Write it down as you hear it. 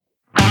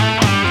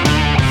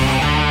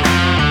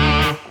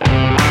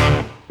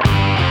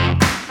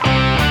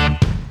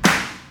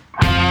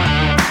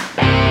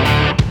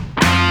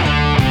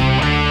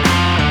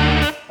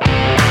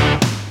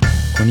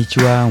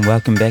Konnichiwa and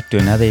welcome back to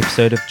another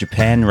episode of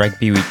Japan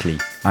Rugby Weekly.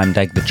 I'm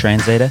Doug the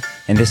Translator,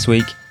 and this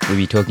week we'll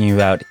be talking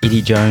about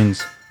Eddie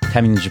Jones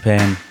coming to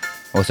Japan,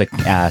 also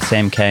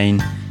Sam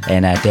Cane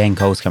and Dan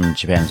Cole's coming to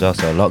Japan as well,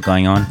 so a lot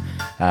going on.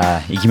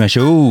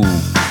 Ikimashou!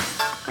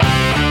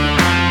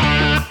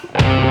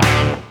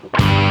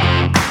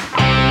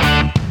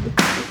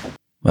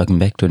 Welcome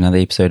back to another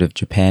episode of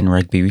Japan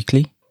Rugby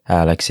Weekly.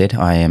 Like I said,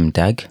 I am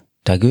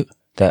Tagu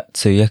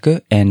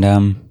Tsuyaku, and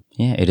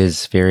it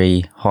is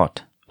very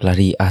hot.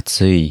 Bloody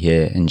atsui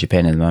here in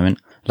Japan at the moment.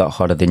 A lot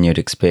hotter than you'd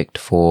expect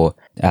for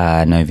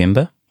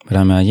November. But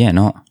I'm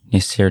not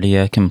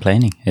necessarily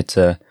complaining. It's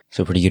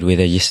still pretty good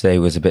weather. Yesterday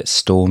was a bit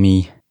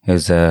stormy. It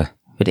was a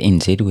bit of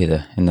NZ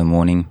weather in the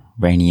morning.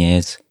 Rainy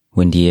airs,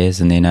 windy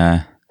airs, and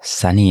then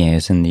sunny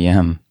airs in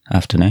the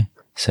afternoon.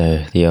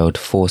 So the old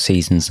 4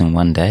 seasons in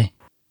one day.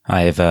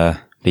 I've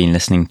been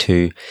listening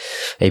to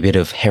a bit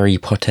of Harry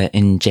Potter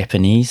in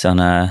Japanese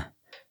on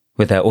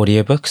with our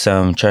audiobook, so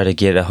I'm trying to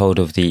get a hold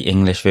of the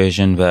English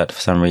version, but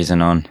for some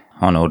reason on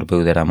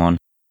Audible that I'm on,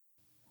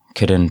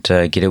 couldn't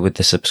get it with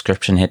the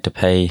subscription, had to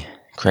pay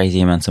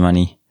crazy amounts of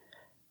money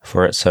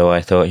for it, so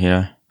I thought,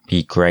 be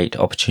a great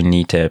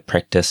opportunity to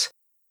practice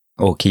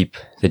or keep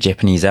the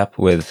Japanese up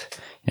with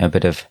a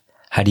bit of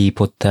Harry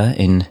Potter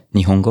in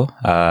Nihongo,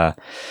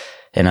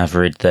 and I've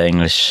read the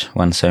English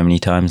one so many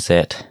times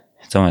that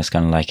it's almost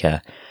kind of like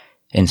a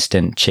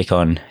instant check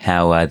on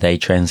how they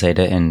translate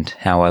it and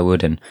how I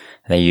would, and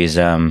they use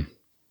a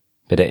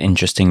bit of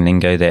interesting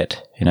lingo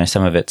that,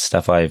 some of it's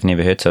stuff I've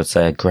never heard, so it's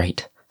a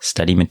great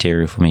study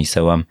material for me.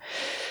 So a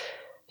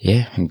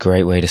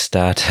great way to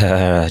start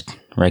a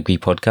rugby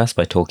podcast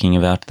by talking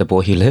about the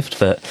boy who lived.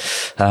 But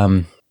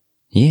World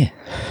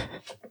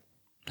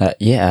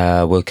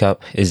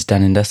Cup is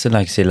done and dusted,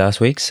 like I said last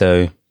week,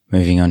 so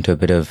moving on to a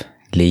bit of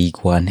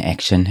League One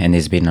action, and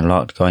there's been a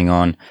lot going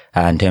on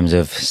in terms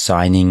of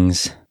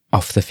signings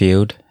off the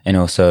field, and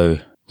also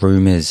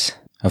rumours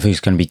of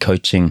who's going to be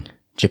coaching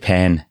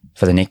Japan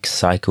for the next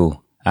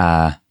cycle,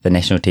 the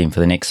national team for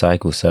the next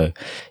cycle. So,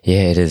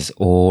 it is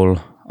all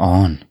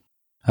on.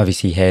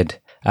 Obviously had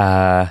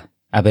a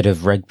bit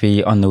of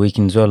rugby on the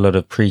weekend as well, a lot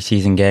of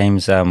pre-season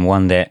games.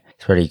 One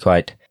that's really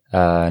quite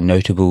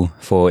notable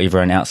for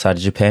everyone outside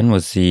of Japan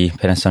was the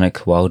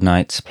Panasonic Wild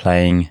Knights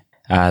playing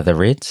the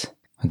Reds.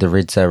 The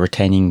Reds are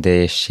retaining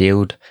their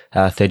shield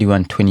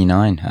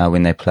 31-29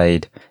 when they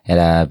played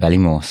at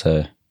Ballymore.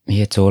 So,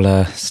 it's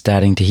all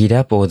starting to heat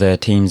up. All the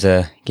teams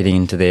are getting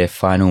into their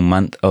final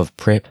month of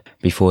prep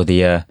before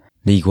the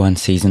League One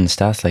season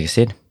starts. Like I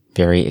said,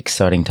 very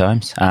exciting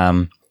times.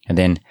 And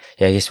then,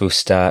 I guess we'll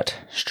start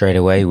straight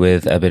away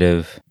with a bit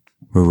of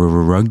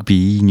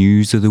rugby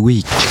news of the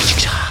week.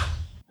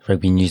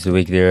 Rugby news of the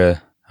week. There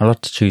are a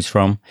lot to choose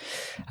from.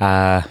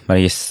 But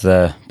I guess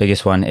the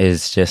biggest one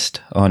is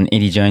just on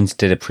Eddie Jones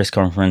did a press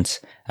conference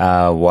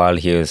while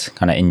he was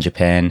kind of in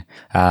Japan.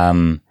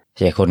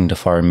 According to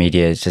foreign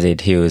media, it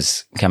said he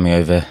was coming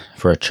over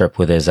for a trip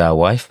with his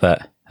wife,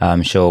 but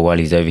I'm sure while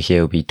he's over here,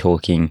 he'll be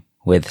talking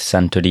with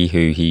Suntory,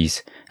 who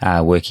he's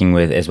working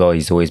with as well.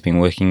 He's always been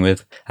working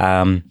with.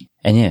 He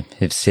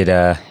said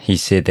that he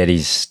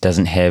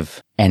doesn't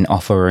have an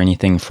offer or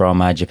anything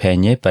from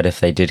Japan yet, but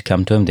if they did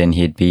come to him, then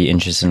he'd be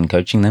interested in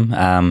coaching them.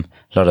 A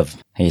lot of,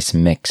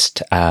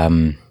 mixed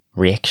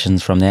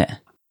reactions from that.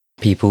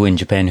 People in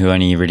Japan who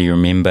only really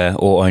remember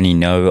or only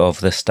know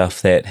of the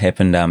stuff that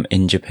happened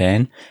in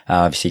Japan,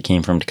 obviously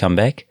keen for him to come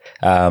back.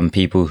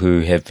 People who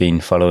have been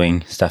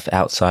following stuff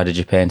outside of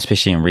Japan,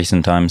 especially in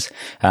recent times,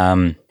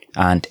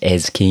 aren't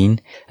as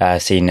keen.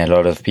 Seeing a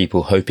lot of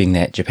people hoping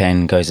that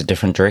Japan goes a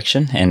different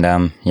direction, and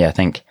I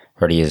think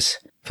probably is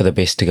for the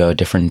best to go a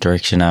different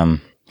direction,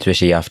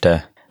 especially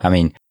after,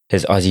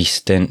 his Aussie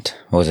stint,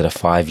 was it a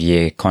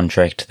 5-year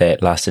contract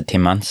that lasted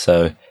 10 months,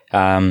 so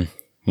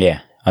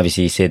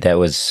obviously he said that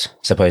was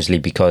supposedly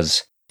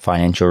because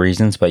financial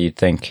reasons, but you'd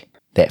think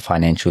that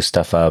financial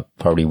stuff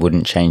probably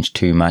wouldn't change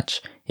too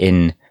much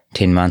in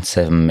 10 months.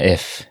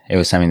 If it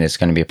was something that's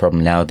going to be a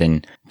problem now,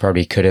 then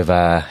probably could have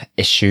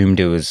assumed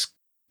it was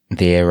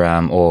there,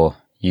 or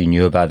you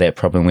knew about that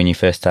problem when you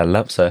first started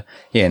up. So,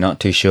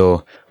 not too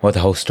sure what the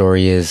whole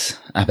story is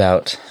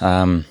about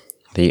the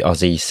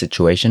Aussie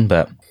situation,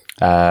 but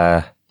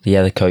the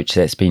other coach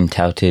that's been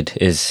touted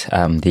is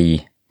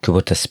the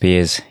Kubota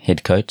Spears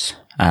head coach,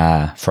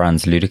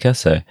 Franz Ludica.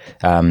 So,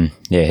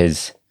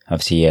 his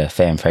obviously a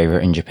fan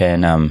favourite in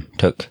Japan,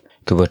 took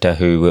Kubota,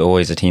 who were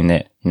always a team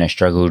that,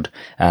 struggled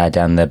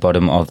down the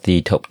bottom of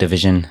the top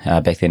division,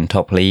 back then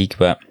top league,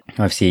 but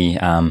obviously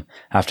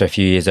after a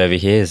few years over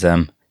here has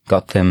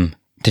got them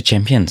to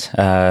champions,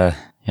 the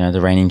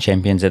reigning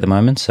champions at the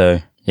moment. So,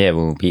 it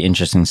will be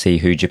interesting to see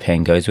who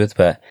Japan goes with,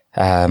 but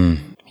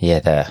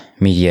the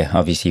media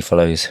obviously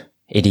follows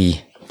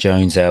Eddie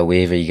Jones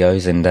wherever he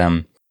goes, and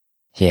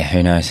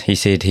who knows. He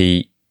said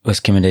he was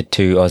committed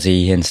to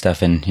Aussie and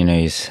stuff, and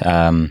he's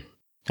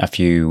a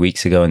few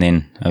weeks ago, and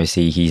then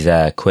obviously he's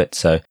quit,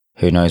 so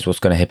who knows what's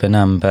going to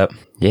happen. But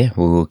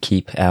we'll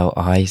keep our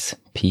eyes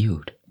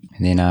peeled.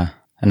 And then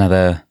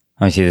another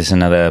obviously this is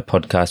another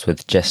podcast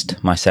with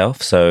just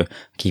myself, so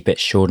keep it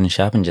short and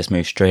sharp and just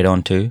move straight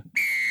on to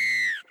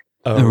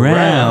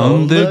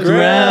Around the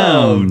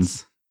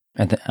Grounds.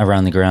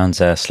 Around the Grounds,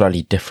 a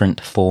slightly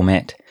different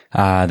format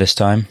this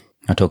time.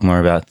 I'll talk more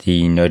about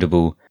the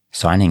notable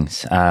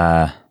signings.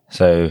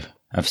 So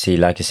obviously,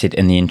 like I said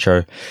in the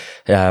intro,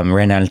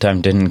 ran out of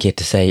time, didn't get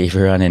to say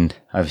everyone, and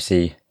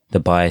obviously the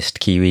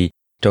biased Kiwi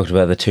talked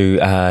about the two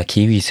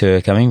Kiwis who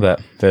are coming,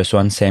 but first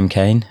one, Sam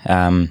Cane,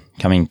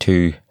 coming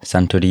to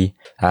Suntory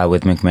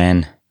with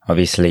McMahon,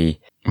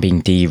 obviously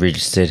being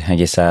deregistered, I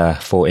guess,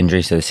 for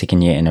injury, so the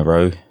second year in a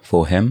row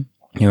for him.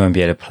 He won't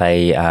be able to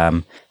play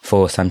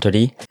for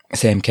Suntory.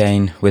 Sam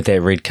Cane with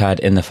that red card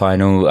in the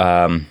final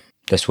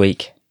this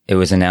week. It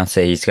was announced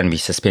that he's going to be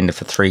suspended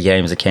for 3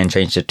 games. It can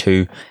change to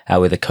 2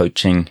 with a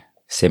coaching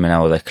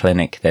seminar or the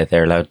clinic that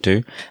they're allowed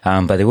to.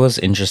 But there was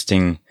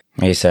interesting,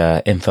 I guess,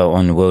 info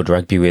on World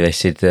Rugby where they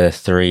said the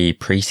 3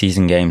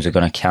 preseason games are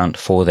going to count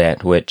for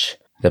that, which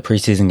the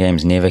preseason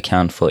games never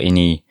count for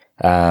any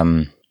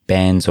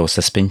bans or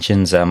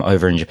suspensions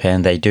over in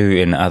Japan. They do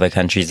in other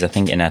countries, I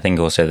think, and I think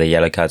also the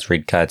yellow cards,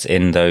 red cards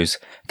in those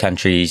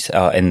countries,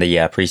 in the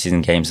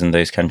preseason games in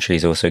those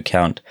countries also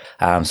count.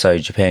 So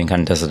Japan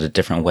kind of does it a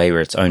different way where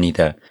it's only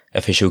the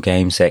official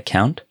games that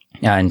count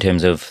in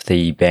terms of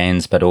the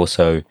bans, but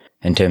also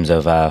in terms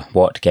of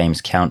what games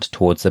count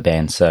towards the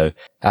ban. So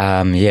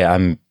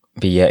I'm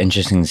be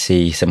interesting to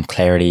see some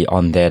clarity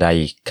on that.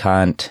 I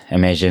can't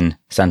imagine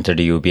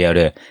Suntory will be able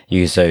to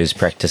use those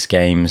practice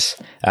games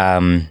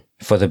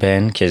for the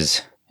ban,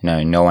 because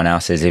no one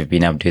else has ever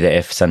been able to do that.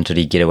 If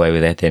Suntory get away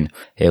with that, then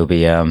it'll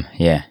be I'm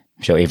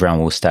sure everyone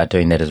will start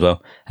doing that as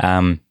well.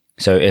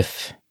 So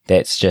if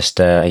that's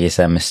just I guess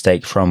a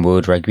mistake from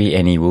World Rugby,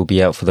 and he will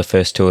be out for the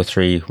first 2 or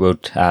 3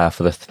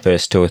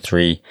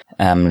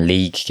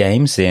 league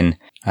games, then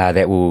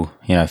that will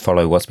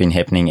follow what's been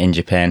happening in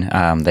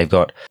Japan. They've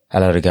got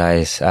a lot of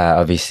guys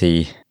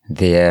obviously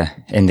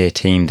there in their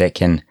team that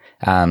can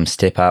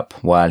step up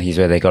while he's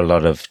where. They got a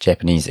lot of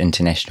Japanese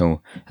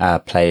international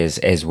players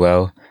as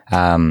well,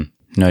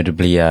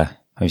 notably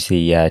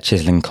obviously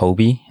Cheslin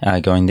Colby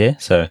going there,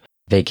 so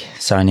big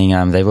signing.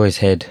 They've always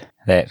had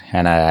that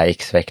kind of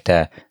X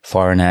Factor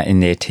foreigner in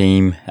their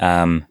team.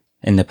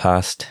 In the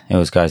past it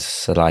was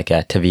guys like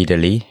Tavita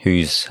Lee,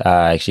 who's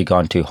actually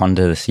gone to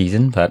Honda this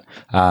season, but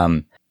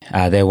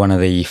they're one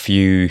of the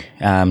few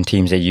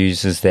teams that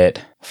uses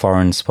that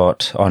foreign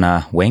spot on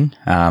a wing,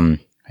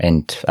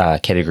 and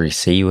category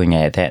C wing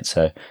at that.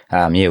 So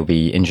it'll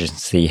be interesting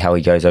to see how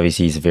he goes.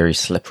 Obviously he's a very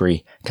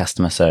slippery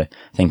customer, so I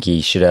think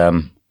he should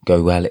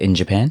go well in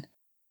Japan.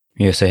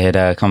 We also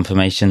had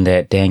confirmation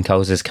that Dan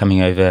Coles is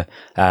coming over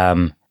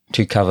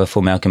to cover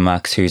for Malcolm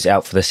Marx, who's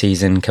out for the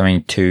season,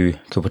 coming to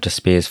Kubota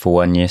Spears for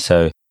 1 year.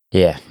 So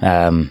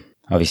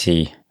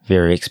obviously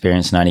very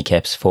experienced 90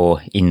 caps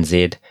for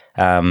NZ,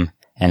 and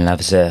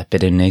loves a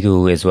bit of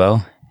niggle as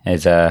well,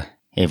 as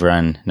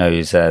everyone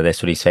knows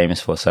that's what he's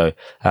famous for. So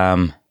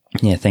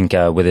I think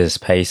with his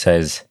pace,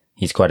 as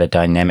he's quite a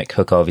dynamic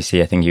hooker,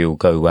 obviously I think he'll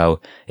go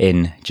well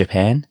in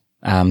Japan.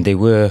 There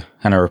were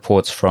kind of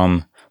reports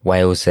from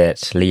Wales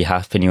that Lee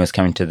Halfpenny was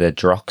coming to the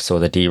Drocks or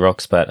the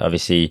D-Rocks, but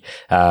obviously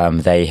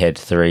they had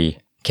 3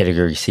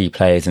 category C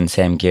players in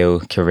Sam Gill,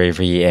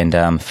 Karevi and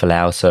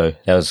Falau, so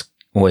that was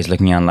always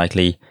looking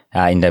unlikely.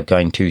 Ended up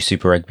going to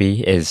Super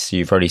Rugby, as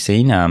you've already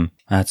seen.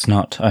 It's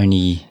not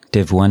only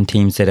Div 1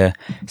 teams that are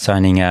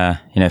signing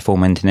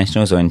former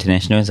internationals or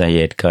internationals.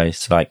 You had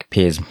guys like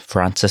Piers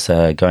Francis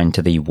going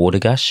to the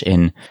Watergush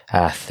in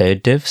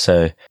 3rd Div.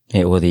 So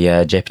all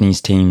the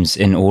Japanese teams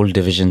in all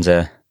divisions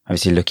are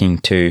obviously looking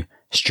to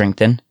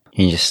strengthen.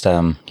 You just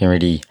can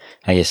really,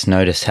 I guess,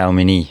 notice how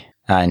many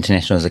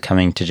internationals are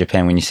coming to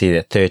Japan when you see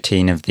that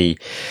 13 of the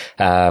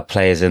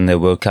players in the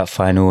World Cup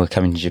final are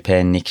coming to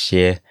Japan next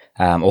year,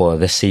 or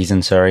this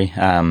season, sorry.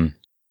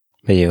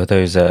 But yeah,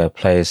 those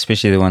players,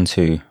 especially the ones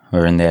who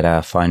were in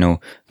that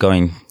final,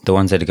 the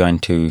ones that are going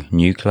to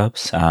new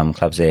clubs,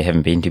 clubs they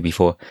haven't been to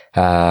before,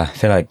 I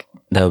feel like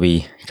they'll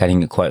be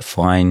cutting it quite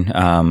fine.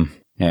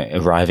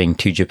 Arriving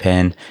to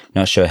Japan,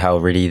 not sure how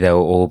ready they'll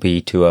all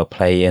be to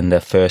play in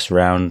the first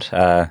round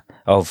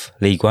of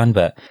League One,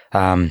 but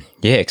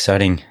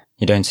exciting.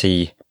 You don't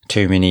see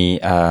too many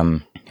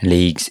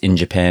leagues in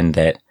Japan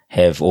that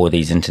have all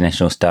these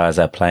international stars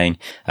playing.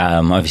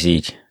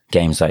 Obviously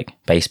games like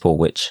baseball,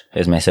 which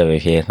is massive over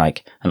here,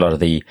 like a lot of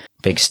the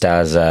big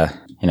stars are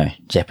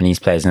Japanese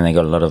players, and they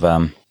got a lot of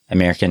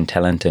American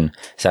talent and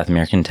South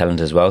American talent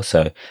as well.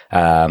 So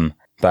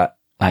but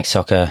like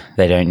soccer,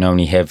 they don't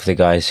normally have the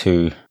guys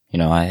who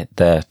are at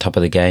the top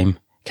of the game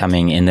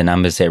coming in the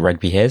numbers that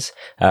rugby has.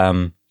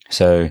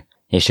 So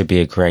it should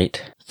be a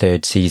great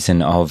 3rd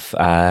season of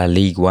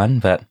League One,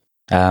 but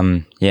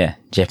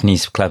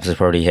Japanese clubs are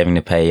probably having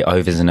to pay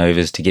overs and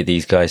overs to get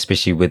these guys,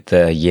 especially with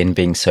the yen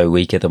being so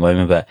weak at the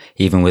moment. But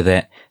even with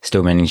that,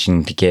 still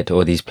managing to get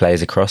all these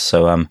players across.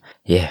 So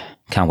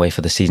can't wait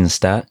for the season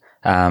start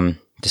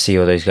to see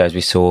all those guys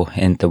we saw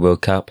in the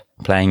World Cup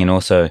playing, and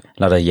also a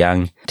lot of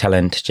young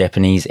talent,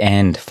 Japanese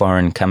and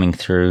foreign, coming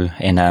through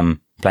and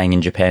playing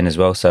in Japan as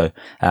well. So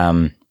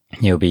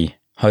you'll be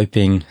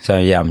hoping. So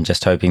yeah, I'm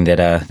just hoping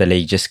that the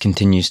league just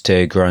continues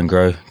to grow and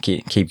grow,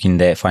 keeping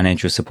that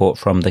financial support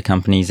from the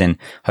companies, and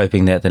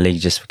hoping that the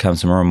league just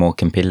becomes more and more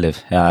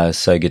competitive.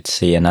 So good to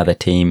see another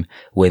team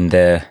win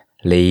the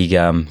league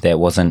that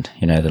wasn't,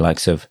 the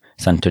likes of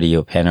Suntory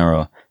or Penna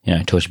or,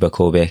 Toshiba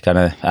Kobe kind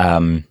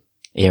of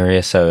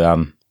area.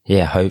 So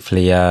yeah,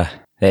 hopefully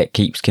that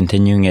keeps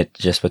continuing. It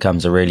just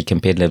becomes a really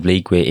competitive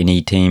league where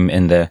any team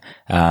in the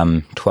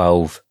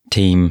 12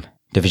 team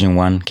Division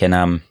 1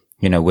 can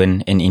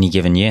win in any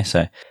given year.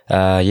 So,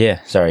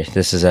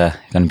 this is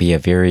going to be a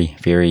very,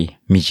 very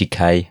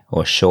mijikai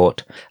or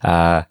short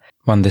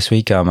one this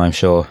week. I'm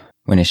sure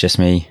when it's just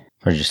me,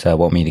 probably just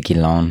want me to get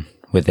on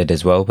with it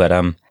as well. But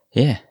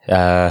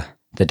the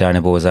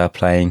Dynabors are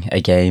playing a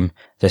game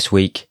this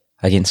week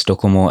against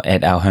Docomo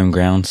at our home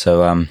ground.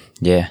 So,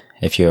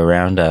 if you're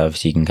around,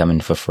 obviously you can come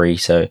in for free.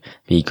 So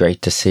be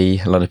great to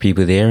see a lot of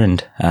people there.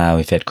 And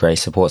we've had great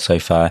support so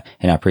far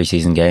in our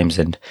preseason games.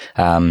 And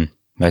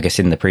like I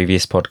said in the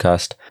previous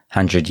podcast,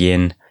 100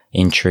 yen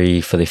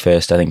entry for the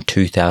first, I think,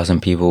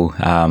 2,000 people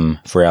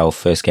for our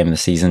first game of the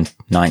season,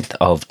 9th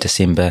of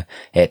December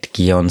at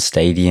Gion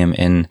Stadium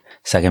in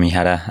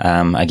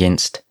Sagamihara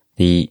against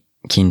the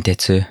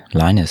Kintetsu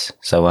Liners.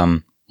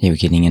 So we're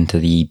getting into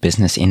the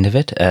business end of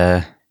it.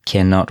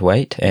 Cannot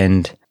wait.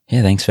 And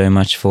yeah, thanks very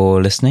much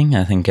for listening.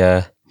 I think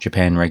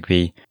Japan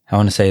Rugby, I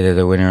want to say they're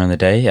the winner on the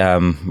day.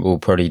 Will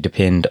probably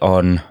depend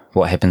on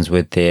what happens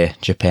with their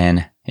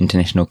Japan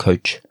international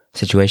coach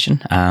situation.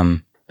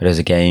 But it was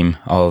a game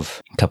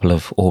of a couple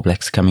of All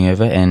Blacks coming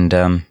over, and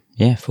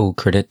full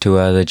credit to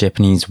the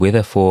Japanese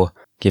weather for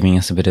giving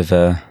us a bit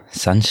of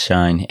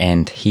sunshine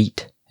and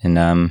heat in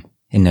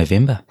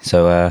November.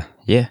 So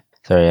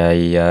sorry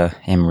I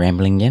am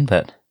rambling again,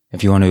 but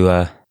if you want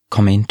to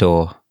comment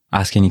or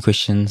ask any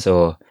questions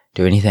or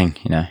do anything,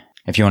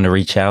 if you want to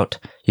reach out,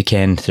 you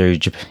can through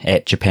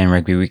at Japan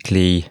Rugby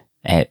Weekly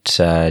at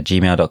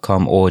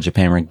gmail.com or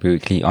Japan Rugby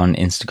Weekly on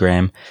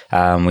Instagram.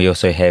 We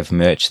also have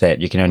merch that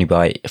you can only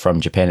buy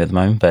from Japan at the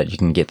moment, but you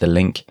can get the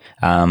link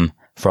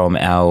from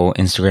our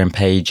Instagram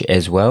page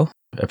as well.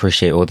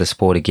 Appreciate all the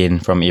support again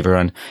from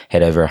everyone.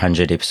 Had over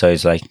 100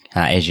 episodes,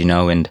 as you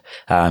know, and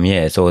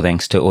it's all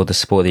thanks to all the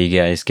support that you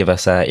guys give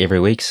us every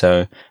week.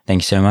 So thank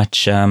you so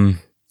much for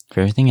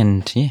everything,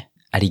 and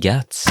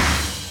arigats.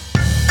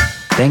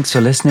 Thanks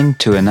for listening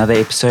to another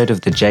episode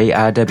of the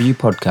JRW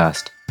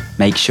podcast.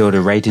 Make sure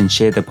to rate and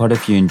share the pod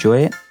if you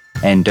enjoy it,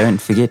 and don't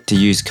forget to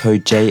use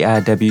code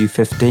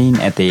JRW15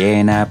 at the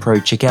ANR Pro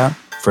checkout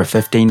for a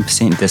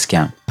 15%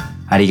 discount.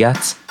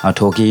 Arigats, I'll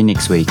talk to you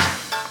next week.